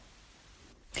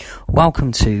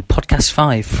Welcome to Podcast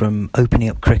 5 from Opening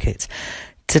Up Cricket.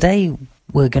 Today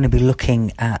we're going to be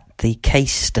looking at the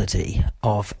case study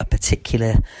of a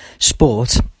particular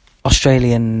sport,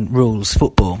 Australian rules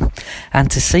football,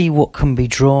 and to see what can be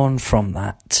drawn from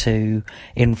that to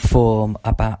inform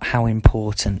about how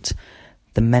important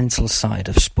the mental side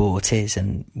of sport is,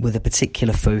 and with a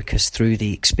particular focus through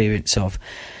the experience of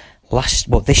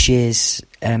this year's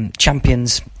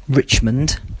champions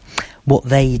Richmond, what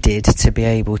they did to be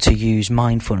able to use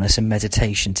mindfulness and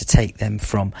meditation to take them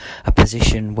from a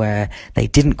position where they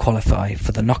didn't qualify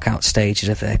for the knockout stages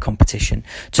of their competition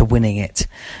to winning it.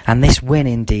 And this win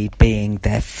indeed being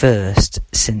their first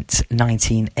since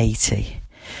 1980.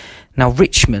 Now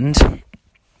Richmond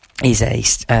is a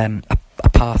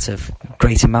part of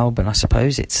Greater Melbourne, I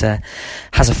suppose. It's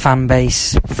has a fan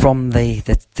base from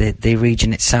the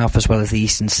region itself, as well as the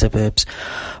eastern suburbs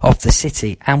of the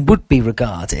city, and would be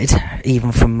regarded,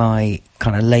 even from my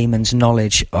kind of layman's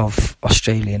knowledge of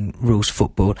Australian rules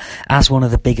football, as one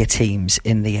of the bigger teams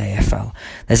in the AFL.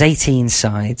 There's 18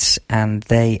 sides, and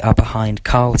they are behind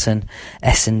Carlton,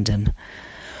 Essendon,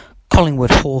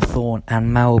 Collingwood, Hawthorn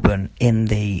and Melbourne in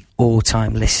the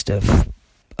all-time list of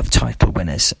title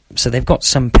winners. So they've got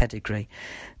some pedigree.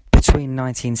 Between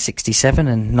 1967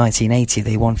 and 1980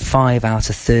 they won 5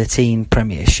 out of 13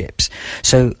 premierships,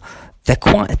 so they're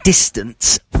quite a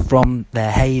distance from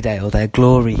their heyday or their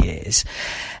glory years.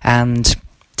 And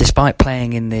despite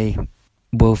playing in the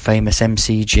world famous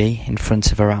MCG in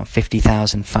front of around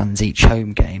 50,000 fans each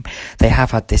home game, they have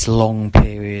had this long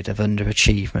period of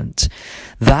underachievement.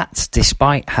 That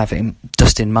despite having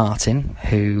Dustin Martin,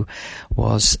 who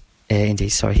was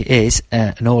he is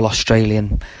an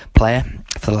all-Australian player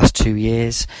for the last 2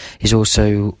 years. He's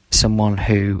also someone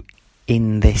who,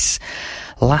 in this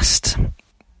last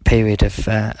period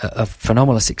of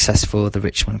phenomenal success for the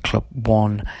Richmond club,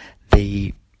 won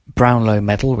the Brownlow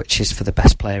medal, which is for the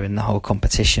best player in the whole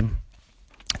competition,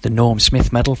 the Norm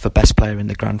Smith medal for best player in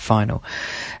the grand final,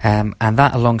 and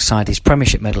that, alongside his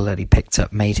premiership medal that he picked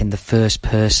up, made him the first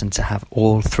person to have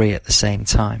all three at the same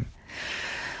time.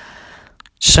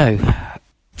 So,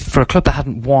 for a club that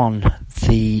hadn't won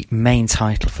the main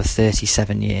title for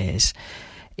 37 years,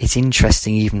 it's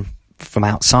interesting, even from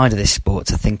outside of this sport,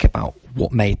 to think about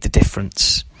what made the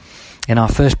difference. In our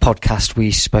first podcast, we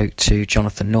spoke to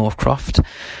Jonathan Northcroft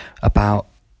about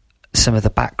some of the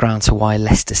background to why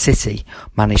Leicester City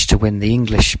managed to win the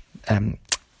English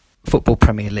Football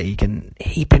Premier League, and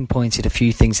he pinpointed a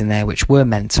few things in there which were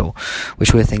mental,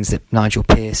 which were things that Nigel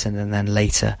Pearson and then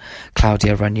later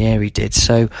Claudio Ranieri did.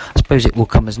 So I suppose it will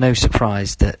come as no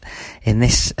surprise that in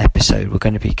this episode we're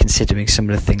going to be considering some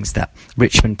of the things that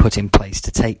Richmond put in place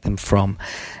to take them from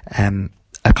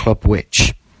a club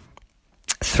which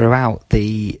throughout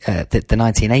the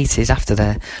 1980s, after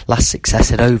their last success,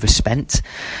 had overspent.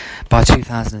 By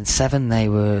 2007, they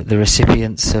were the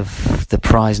recipients of the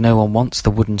prize no one wants,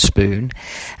 the wooden spoon.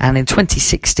 And in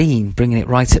 2016, bringing it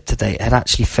right up to date, had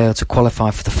actually failed to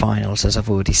qualify for the finals, as I've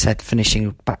already said,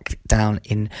 finishing back down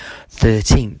in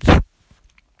 13th.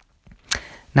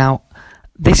 Now,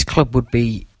 this club would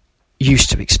be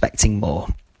used to expecting more.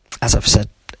 As I've said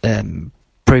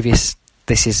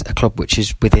this is a club which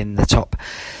is within the top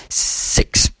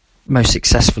 6 most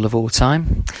successful of all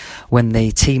time. When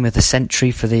the team of the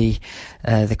century for the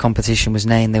competition was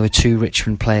named, there were 2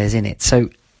 Richmond players in it. So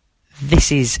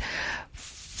this is,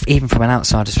 even from an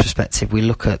outsider's perspective, we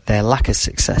look at their lack of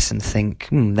success and think,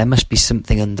 there must be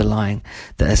something underlying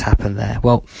that has happened there.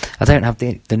 Well, I don't have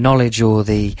the knowledge or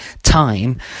the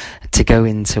time to go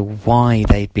into why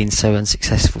they'd been so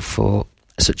unsuccessful for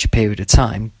such a period of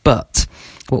time, but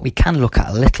what we can look at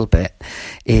a little bit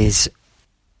is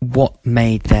what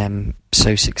made them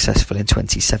so successful in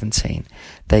 2017.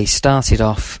 They started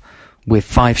off with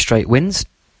 5 straight wins,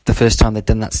 the first time they'd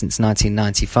done that since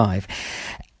 1995.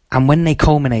 And when they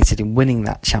culminated in winning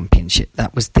that championship,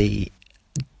 that was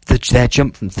their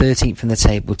jump from 13th in the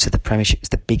table to the Premiership was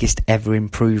the biggest ever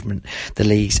improvement the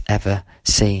league's ever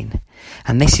seen.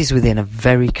 And this is within a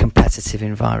very competitive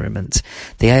environment.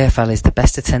 The AFL is the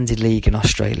best attended league in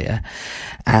Australia,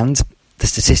 and the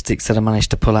statistics that I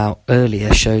managed to pull out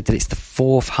earlier showed that it's the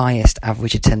 4th highest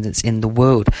average attendance in the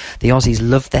world. The Aussies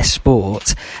love their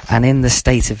sport, and in the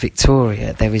state of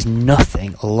Victoria there is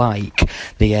nothing like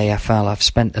the AFL. I've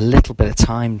spent a little bit of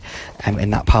time in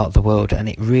that part of the world, and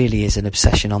it really is an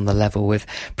obsession on the level with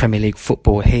Premier League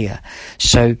football here.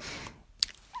 So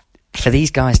for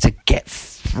these guys to get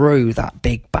through that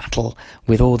big battle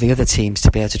with all the other teams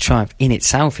to be able to triumph in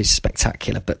itself is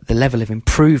spectacular, but the level of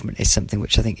improvement is something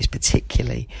which I think is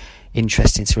particularly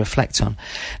interesting to reflect on.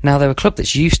 Now, they're a club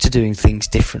that's used to doing things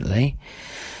differently.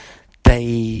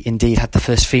 they indeed had the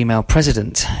first female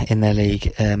president in their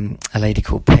league, a lady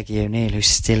called Peggy O'Neill, who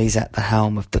still is at the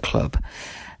helm of the club.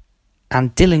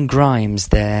 And Dylan Grimes,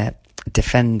 their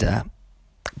defender,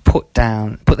 put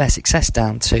their success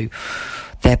down to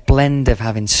their blend of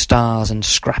having stars and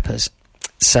scrappers.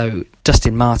 So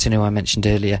Dustin Martin, who I mentioned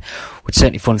earlier, would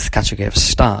certainly fall into the category of a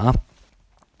star.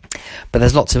 But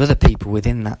there's lots of other people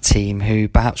within that team who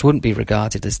perhaps wouldn't be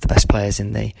regarded as the best players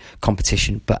in the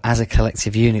competition, but as a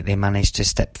collective unit they managed to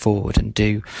step forward and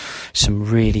do some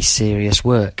really serious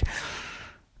work.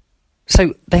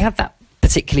 So they had that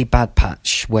particularly bad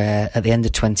patch where at the end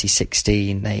of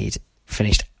 2016 they'd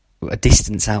finished a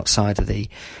distance outside of the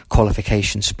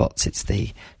qualification spots. It's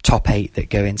the top 8 that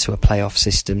go into a playoff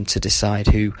system to decide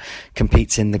who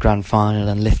competes in the grand final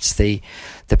and lifts the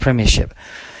Premiership.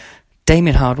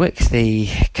 Damien Hardwick, the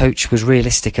coach, was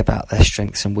realistic about their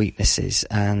strengths and weaknesses,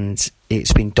 and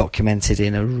it's been documented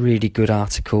in a really good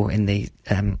article in the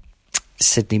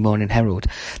Sydney Morning Herald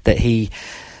that he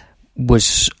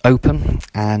was open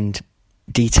and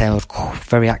detailed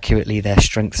very accurately their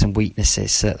strengths and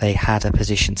weaknesses so that they had a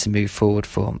position to move forward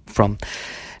from.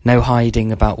 No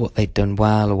hiding about what they'd done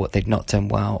well or what they'd not done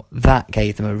well. That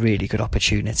gave them a really good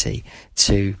opportunity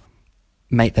to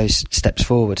make those steps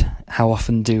forward. How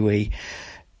often do we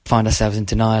find ourselves in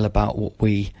denial about what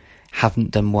we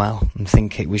haven't done well and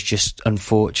think it was just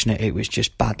unfortunate, it was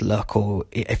just bad luck, or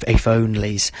if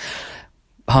onlys?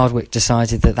 Hardwick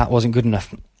decided that wasn't good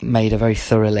enough, made a very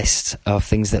thorough list of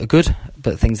things that are good,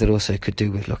 but things that also could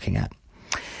do with looking at.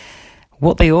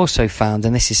 What they also found,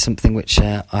 and this is something which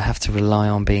I have to rely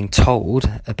on being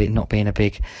told, not being a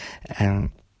big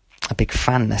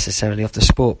fan necessarily of the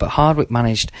sport, but Hardwick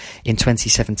managed in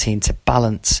 2017 to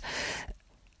balance,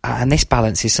 and this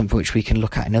balance is something which we can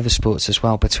look at in other sports as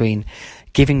well, between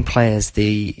giving players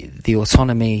the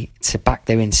autonomy to back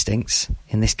their instincts,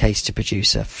 in this case to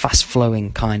produce a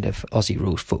fast-flowing kind of Aussie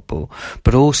rules football,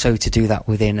 but also to do that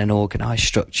within an organised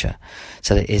structure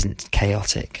so that it isn't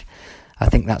chaotic. I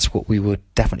think that's what we would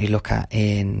definitely look at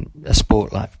in a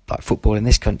sport like football in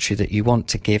this country, that you want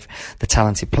to give the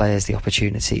talented players the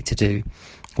opportunity to do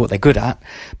what they're good at,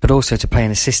 but also to play in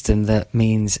a system that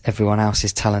means everyone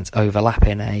else's talents overlap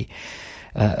in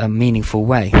a meaningful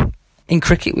way. In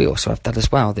cricket, we also have that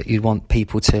as well, that you want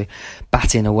people to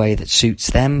bat in a way that suits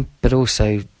them, but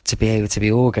also to be able to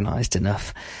be organised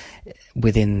enough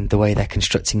within the way they're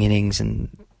constructing innings and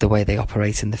the way they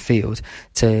operate in the field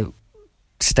to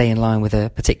stay in line with a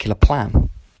particular plan.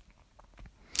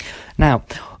 Now,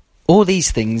 all these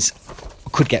things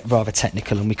could get rather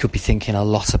technical, and we could be thinking a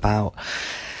lot about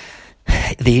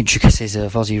the intricacies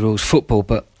of Aussie rules football,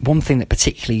 but one thing that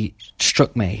particularly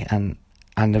struck me, and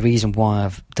the reason why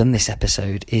I've done this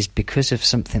episode, is because of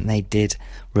something they did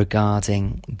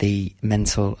regarding the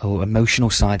mental or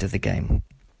emotional side of the game.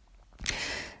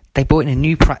 They brought in a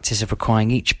new practice of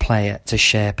requiring each player to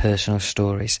share personal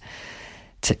stories,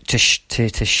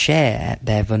 to share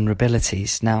their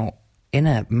vulnerabilities. Now, in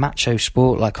a macho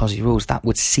sport like Aussie rules, that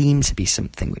would seem to be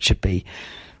something which would be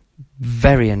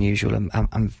very unusual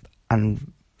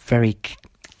and very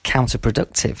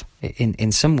counterproductive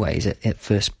in some ways at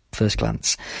first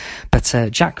glance. But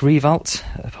Jack Riewoldt,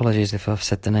 apologies if I've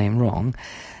said the name wrong,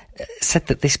 said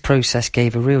that this process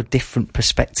gave a real different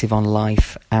perspective on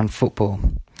life and football,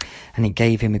 and it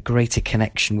gave him a greater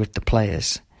connection with the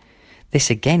players. This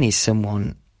again is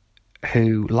someone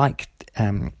who, like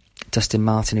Dustin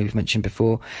Martin, who we've mentioned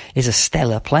before, is a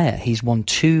stellar player. He's won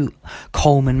 2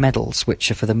 Coleman medals,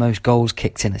 which are for the most goals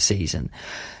kicked in a season.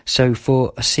 So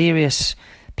for a serious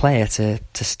player to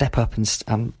step up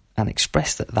and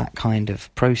express that kind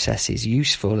of process is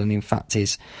useful, and in fact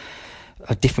is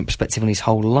a different perspective on his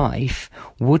whole life,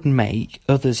 would make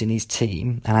others in his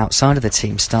team and outside of the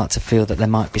team start to feel that there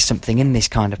might be something in this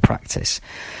kind of practice.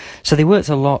 So they worked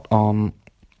a lot on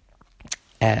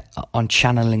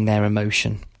channeling their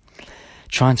emotion,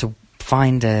 trying to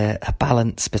find a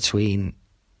balance between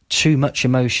too much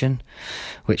emotion,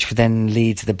 which then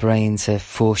leads the brain to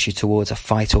force you towards a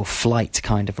fight or flight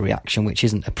kind of reaction, which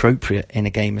isn't appropriate in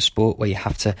a game of sport where you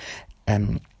have to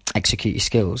execute your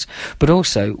skills. But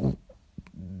also,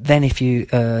 then if you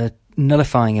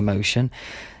nullifying emotion,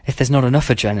 if there's not enough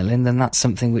adrenaline, then that's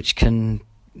something which can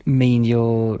mean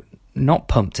you're not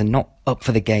pumped and not up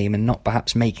for the game, and not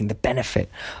perhaps making the benefit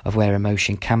of where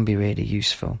emotion can be really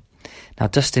useful. Now,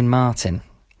 Dustin Martin,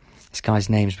 this guy's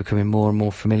name's becoming more and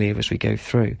more familiar as we go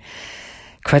through,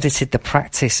 credited the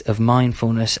practice of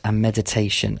mindfulness and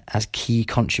meditation as key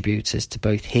contributors to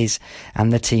both his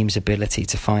and the team's ability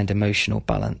to find emotional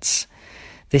balance.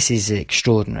 This is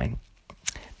extraordinary.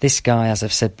 This guy, as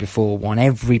I've said before, won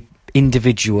every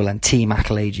individual and team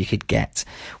accolade you could get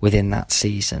within that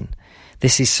season.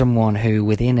 This is someone who,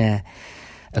 within a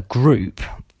group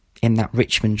in that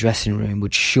Richmond dressing room,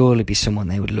 would surely be someone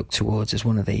they would look towards as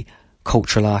one of the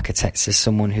cultural architects, as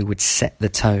someone who would set the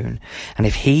tone. And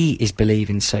if he is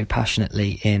believing so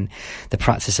passionately in the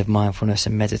practice of mindfulness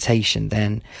and meditation,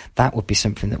 then that would be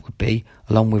something that would be,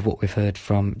 along with what we've heard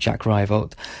from Jack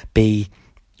Rivolt, be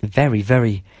very,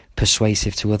 very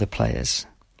persuasive to other players.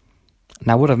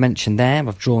 Now, what I've mentioned there,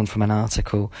 I've drawn from an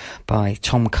article by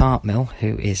Tom Cartmill,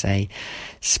 who is a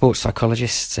sports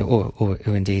psychologist, or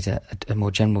indeed a more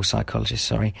general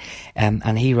psychologist,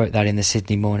 and he wrote that in the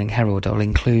Sydney Morning Herald. I'll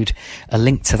include a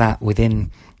link to that within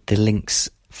the links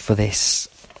for this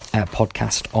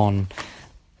podcast on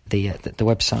the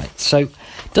website. So,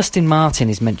 Dustin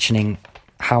Martin is mentioning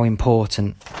how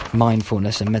important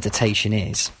mindfulness and meditation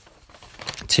is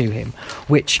to him,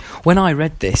 which, when I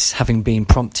read this, having been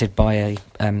prompted by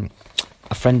a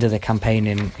friend of the campaign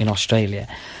in Australia,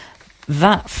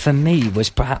 that for me was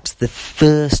perhaps the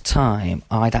first time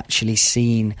I'd actually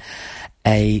seen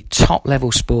a top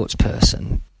level sports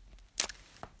person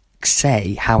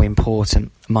say how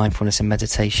important mindfulness and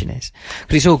meditation is.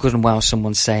 Because it's all good and well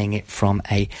someone saying it from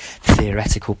a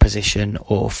theoretical position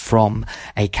or from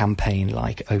a campaign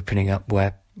like Opening Up,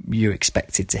 where you're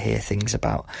expected to hear things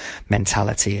about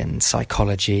mentality and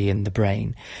psychology and the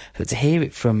brain. But to hear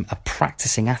it from a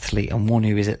practicing athlete and one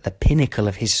who is at the pinnacle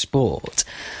of his sport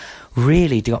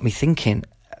really got me thinking.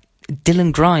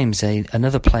 Dylan Grimes,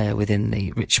 another player within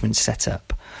the Richmond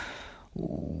setup,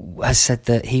 has said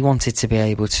that he wanted to be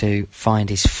able to find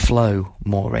his flow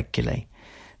more regularly,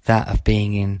 that of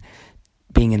being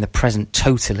in the present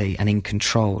totally and in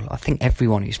control. I think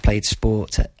everyone who's played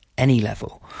sport at any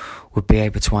level would be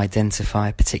able to identify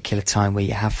a particular time where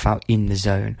you have felt in the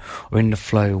zone or in the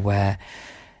flow, where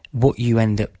what you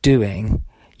end up doing,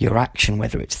 your action,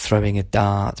 whether it's throwing a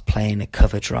dart, playing a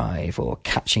cover drive or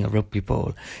catching a rugby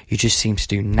ball, you just seem to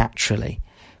do naturally,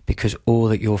 because all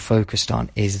that you're focused on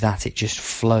is that it just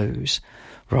flows,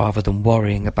 rather than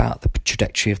worrying about the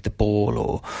trajectory of the ball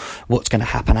or what's going to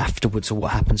happen afterwards or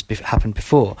what happened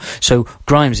before. So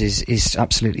Grimes is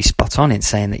absolutely spot on in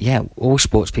saying that, yeah, all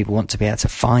sports people want to be able to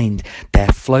find their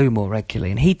flow more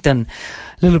regularly. And he'd done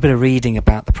a little bit of reading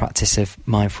about the practice of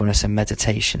mindfulness and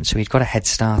meditation, so he'd got a head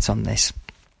start on this.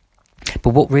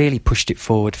 But what really pushed it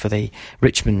forward for the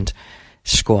Richmond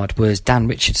squad was Dan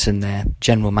Richardson, their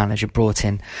general manager, brought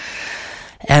in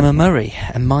Emma Murray,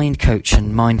 a mind coach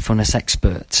and mindfulness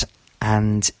expert.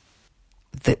 And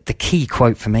the key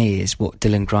quote for me is what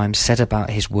Dylan Grimes said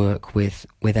about his work with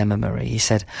Emma Murray. He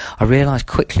said, "I realised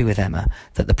quickly with Emma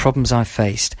that the problems I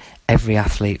faced, every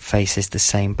athlete faces the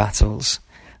same battles."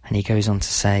 And he goes on to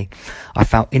say, "I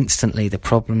felt instantly the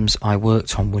problems I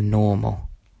worked on were normal."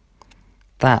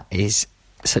 That is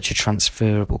such a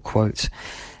transferable quote.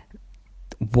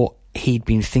 What he'd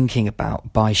been thinking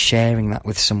about by sharing that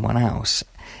with someone else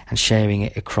and sharing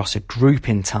it across a group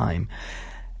in time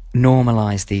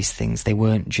normalised these things. They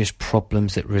weren't just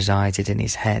problems that resided in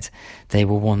his head. They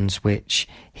were ones which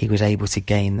he was able to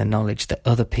gain the knowledge that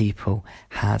other people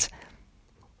had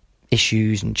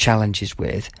issues and challenges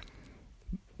with.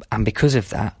 And because of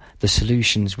that, the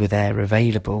solutions were there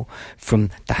available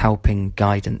from the helping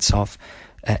guidance of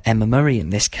Emma Murray in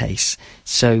this case.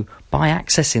 So by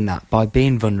accessing that, by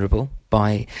being vulnerable,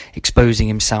 by exposing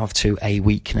himself to a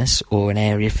weakness or an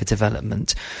area for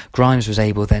development, Grimes was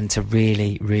able then to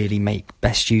really, really make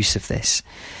best use of this.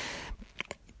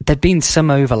 There'd been some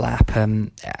overlap,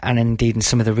 and indeed in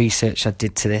some of the research I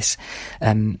did to this,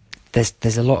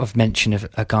 there's a lot of mention of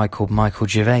a guy called Michael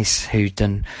Gervais who's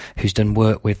done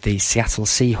work with the Seattle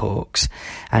Seahawks.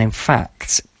 And in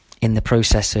fact, in the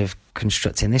process of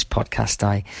constructing this podcast,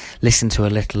 I listened to a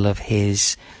little of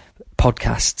his own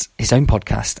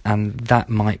podcast, and that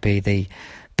might be the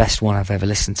best one I've ever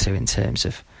listened to in terms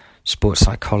of sports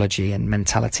psychology and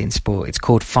mentality in sport. It's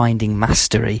called Finding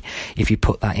Mastery, if you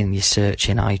put that in your search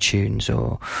in iTunes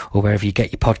or wherever you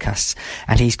get your podcasts.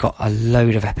 And he's got a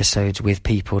load of episodes with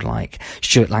people like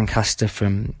Stuart Lancaster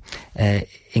from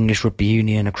English Rugby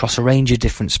Union, across a range of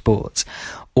different sports,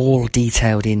 all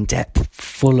detailed in depth,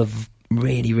 full of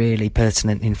really, really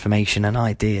pertinent information and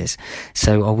ideas.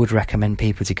 So I would recommend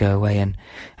people to go away and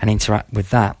interact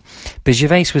with that. But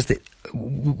Gervais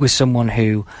was someone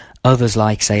who others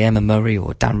like, say, Emma Murray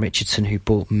or Dan Richardson, who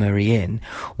brought Murray in,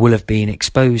 will have been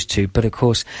exposed to. But of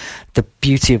course, the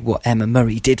beauty of what Emma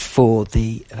Murray did for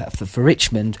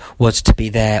Richmond was to be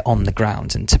there on the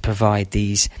ground and to provide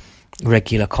these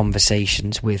regular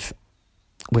conversations with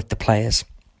the players.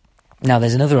 Now,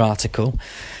 there's another article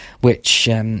which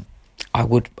I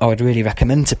would really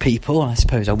recommend to people. I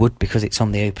suppose I would, because it's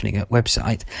on the Opening Up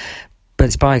website. But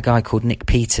it's by a guy called Nick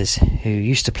Peters, who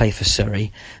used to play for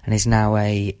Surrey and is now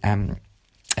a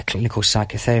clinical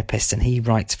psychotherapist, and he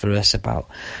writes for us about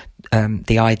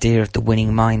the idea of the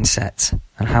winning mindset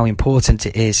and how important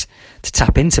it is to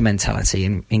tap into mentality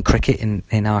in cricket,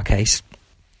 in our case,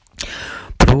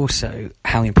 but also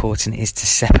how important it is to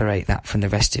separate that from the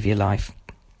rest of your life.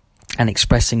 And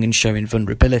expressing and showing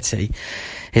vulnerability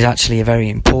is actually a very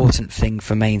important thing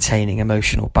for maintaining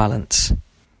emotional balance.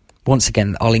 Once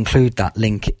again, I'll include that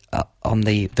link on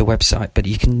the website, but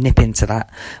you can nip into that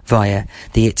via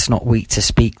the It's Not Weak to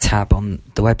Speak tab on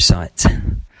the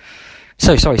website.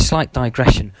 So, sorry, slight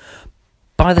digression.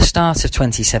 By the start of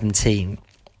 2017,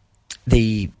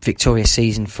 the victorious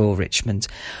season for Richmond,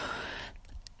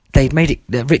 they'd made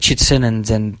it, Richardson and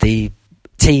the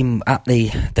team at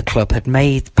the club had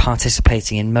made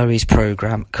participating in Murray's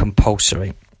programme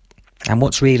compulsory. And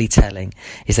what's really telling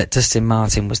is that Dustin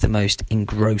Martin was the most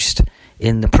engrossed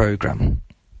in the programme.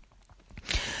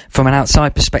 From an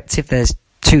outside perspective, there's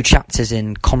 2 chapters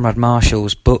in Conrad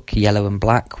Marshall's book, Yellow and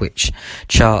Black, which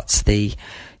charts the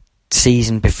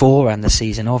season before and the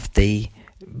season of the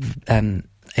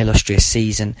illustrious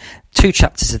season. 2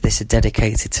 chapters of this are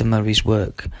dedicated to Murray's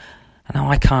work.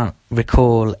 Now, I can't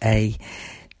recall a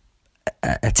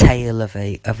tale of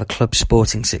a club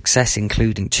sporting success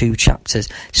including 2 chapters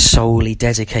solely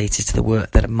dedicated to the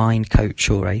work that a mind coach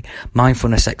or a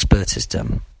mindfulness expert has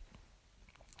done.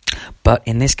 But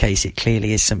in this case, it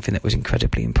clearly is something that was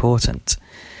incredibly important.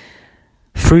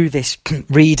 Through this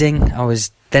reading, I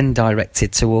was then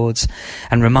directed towards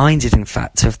and reminded, in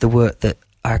fact, of the work that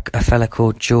a fella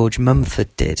called George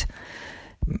Mumford did,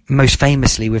 most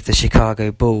famously with the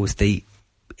Chicago Bulls, the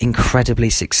incredibly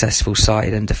successful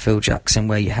side under Phil Jackson,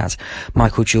 where you had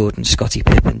Michael Jordan, Scottie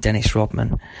Pippen, Dennis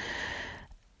Rodman.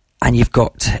 And you've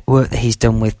got work that he's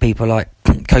done with people like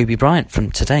Kobe Bryant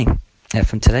from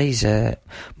today's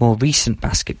more recent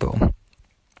basketball,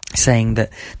 saying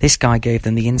that this guy gave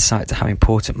them the insight to how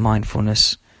important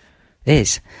mindfulness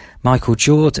is. Michael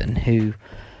Jordan, who,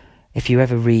 if you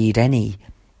ever read any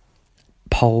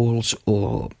polls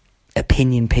or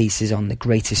opinion pieces on the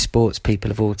greatest sports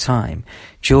people of all time,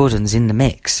 Jordan's in the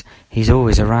mix. He's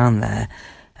always around there.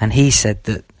 And he said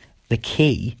that the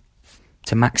key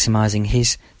to maximising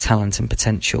his talent and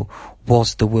potential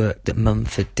was the work that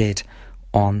Mumford did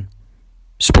on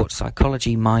sports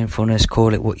psychology, mindfulness,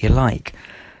 call it what you like.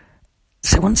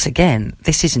 So once again,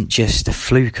 this isn't just a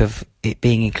fluke of it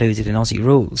being included in Aussie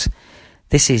rules.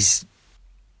 This is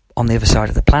on the other side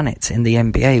of the planet, in the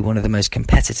NBA, one of the most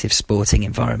competitive sporting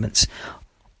environments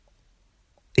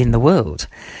in the world.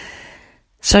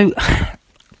 So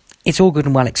it's all good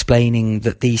and well explaining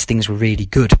that these things were really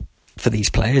good for these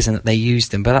players and that they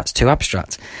used them, but that's too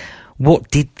abstract.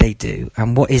 What did they do,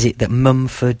 and what is it that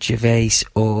Mumford, Gervais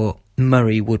or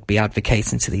Murray would be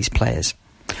advocating to these players?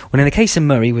 Well, in the case of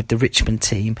Murray with the Richmond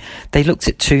team, they looked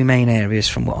at 2 main areas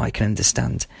from what I can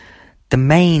understand. The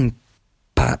main,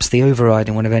 perhaps the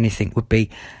overriding one of anything, would be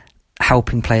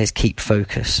helping players keep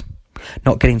focus,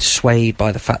 not getting swayed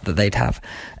by the fact that they'd have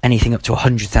anything up to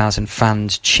 100,000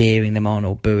 fans cheering them on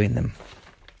or booing them.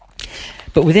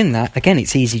 But within that, again,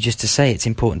 it's easy just to say it's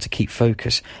important to keep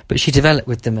focus, but she developed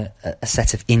with them a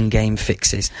set of in-game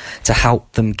fixes to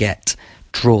help them get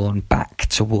drawn back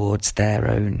towards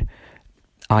their own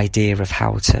idea of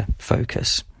how to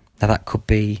focus. Now, that could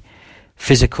be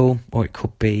physical, or it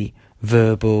could be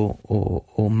verbal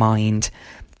or mind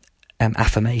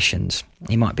affirmations.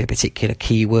 It might be a particular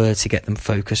key word to get them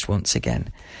focused once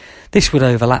again. This would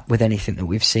overlap with anything that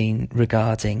we've seen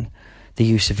regarding the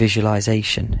use of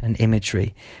visualization and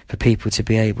imagery for people to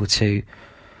be able to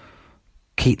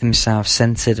keep themselves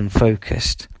centered and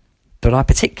focused. But I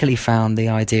particularly found the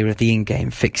idea of the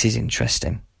in-game fixes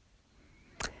interesting.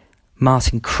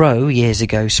 Martin Crowe years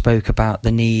ago spoke about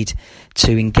the need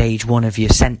to engage one of your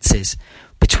senses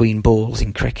between balls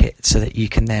in cricket so that you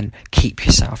can then keep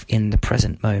yourself in the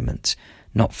present moment,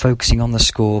 not focusing on the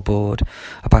scoreboard,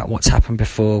 about what's happened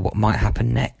before, what might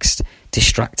happen next,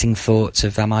 distracting thoughts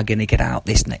of am I going to get out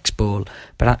this next ball,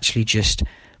 but actually just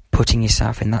putting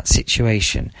yourself in that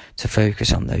situation to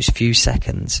focus on those few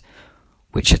seconds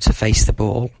which are to face the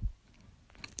ball,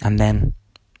 and then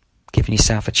giving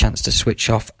yourself a chance to switch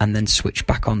off and then switch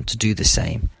back on to do the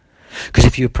same. Because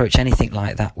if you approach anything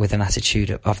like that with an attitude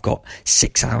of I've got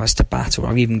 6 hours to bat, or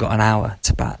I've even got an hour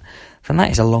to bat, then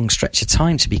that is a long stretch of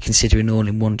time to be considering all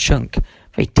in one chunk.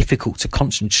 Very difficult to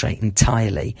concentrate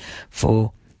entirely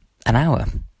for an hour.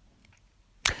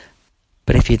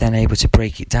 But if you're then able to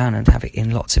break it down and have it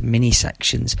in lots of mini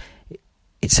sections,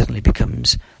 it suddenly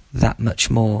becomes that much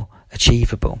more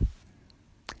achievable.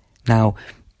 Now,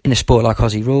 in a sport like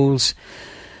Aussie Rules,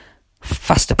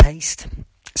 faster paced,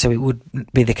 so it would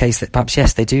be the case that perhaps,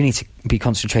 yes, they do need to be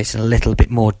concentrating a little bit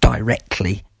more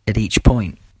directly at each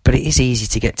point, but it is easy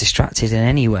to get distracted in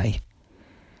any way,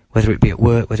 whether it be at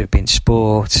work, whether it be in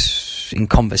sport, in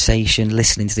conversation,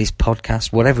 listening to this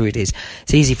podcast, whatever it is.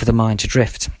 It's easy for the mind to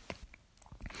drift.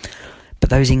 But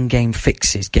those in-game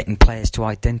fixes, getting players to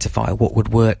identify what would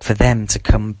work for them to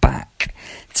come back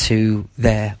to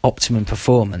their optimum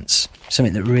performance,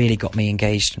 something that really got me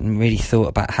engaged and really thought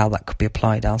about how that could be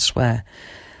applied elsewhere.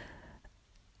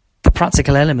 The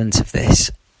practical element of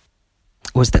this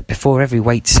was that before every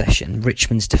weight session,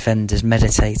 Richmond's defenders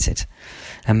meditated,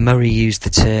 and Murray used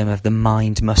the term of the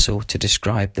mind muscle to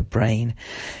describe the brain.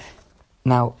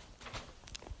 Now,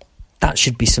 that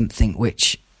should be something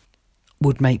which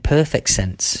would make perfect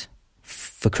sense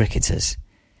for cricketers.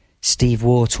 Steve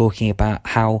Waugh talking about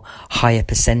how high a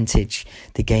percentage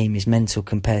the game is mental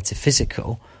compared to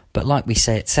physical, but like we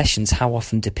say at sessions, how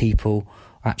often do people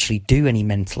actually do any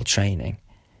mental training?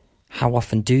 How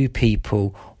often do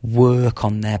people work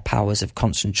on their powers of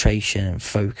concentration and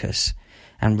focus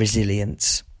and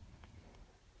resilience?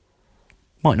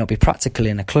 Might not be practical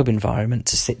in a club environment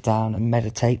to sit down and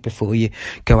meditate before you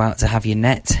go out to have your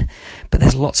net, but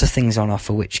there's lots of things on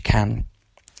offer which can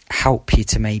help you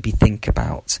to maybe think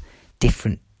about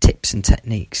different tips and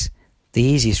techniques. The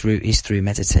easiest route is through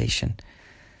meditation.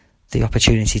 The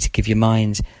opportunity to give your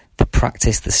mind the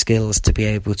practice, the skills to be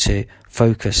able to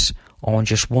focus on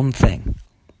just one thing,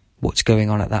 what's going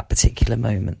on at that particular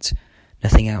moment,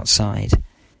 nothing outside.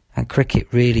 And cricket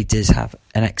really does have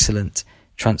an excellent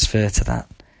transfer to that.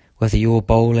 Whether you're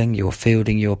bowling, you're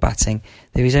fielding, you're batting,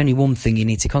 there is only one thing you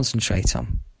need to concentrate on.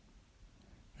 And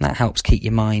that helps keep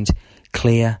your mind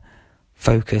clear,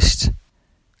 focused,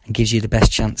 and gives you the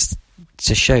best chance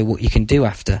to show what you can do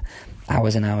after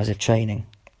hours and hours of training.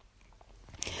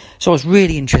 So I was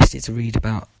really interested to read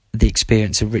about the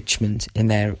experience of Richmond in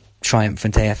their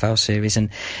triumphant AFL series, and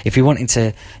if you're wanting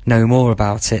to know more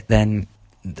about it, then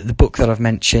the book that I've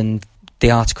mentioned, the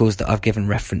articles that I've given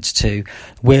reference to,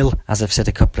 will, as I've said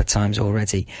a couple of times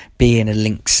already, be in a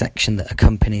links section that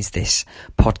accompanies this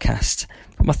podcast.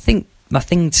 But my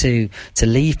thing to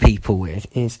leave people with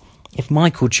is, if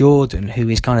Michael Jordan, who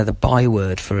is kind of the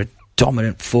byword for a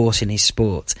dominant force in his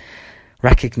sport,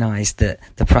 recognised that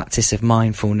the practice of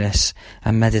mindfulness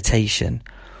and meditation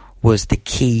was the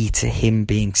key to him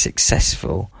being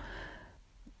successful,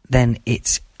 then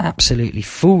it's absolutely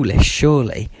foolish,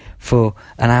 surely, for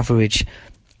an average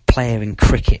player in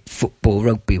cricket, football,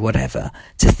 rugby, whatever,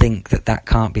 to think that that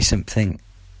can't be something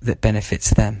that benefits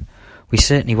them. We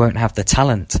certainly won't have the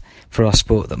talent for our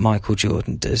sport that Michael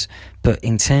Jordan does, but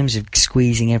in terms of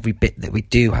squeezing every bit that we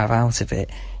do have out of it,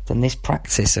 then this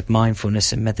practice of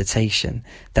mindfulness and meditation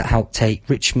that helped take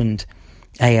Richmond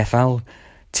AFL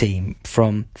team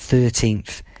from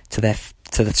 13th to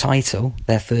the title,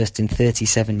 their first in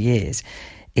 37 years,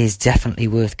 is definitely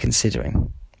worth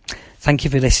considering. Thank you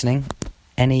for listening.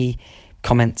 Any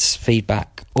comments,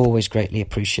 feedback, always greatly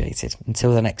appreciated.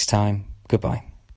 Until the next time, goodbye.